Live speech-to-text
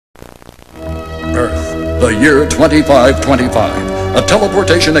The year 2525. A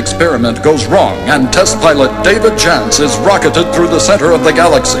teleportation experiment goes wrong and test pilot David Jantz is rocketed through the center of the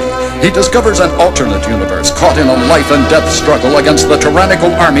galaxy. He discovers an alternate universe caught in a life and death struggle against the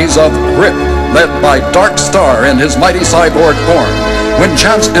tyrannical armies of Grip, led by Darkstar and his mighty cyborg Orn. When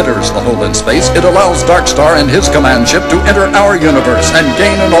Jantz enters the hole in space, it allows Darkstar and his command ship to enter our universe and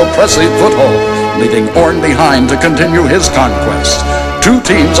gain an oppressive foothold, leaving Orn behind to continue his conquest. Two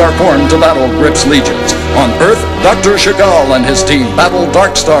teams are formed to battle Grip's legions. On Earth, Dr. Chagall and his team battle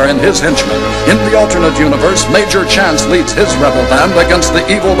Darkstar and his henchmen. In the alternate universe, Major Chance leads his rebel band against the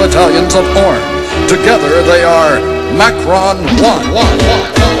evil battalions of Orn. Together, they are Macron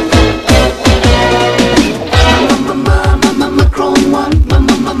I.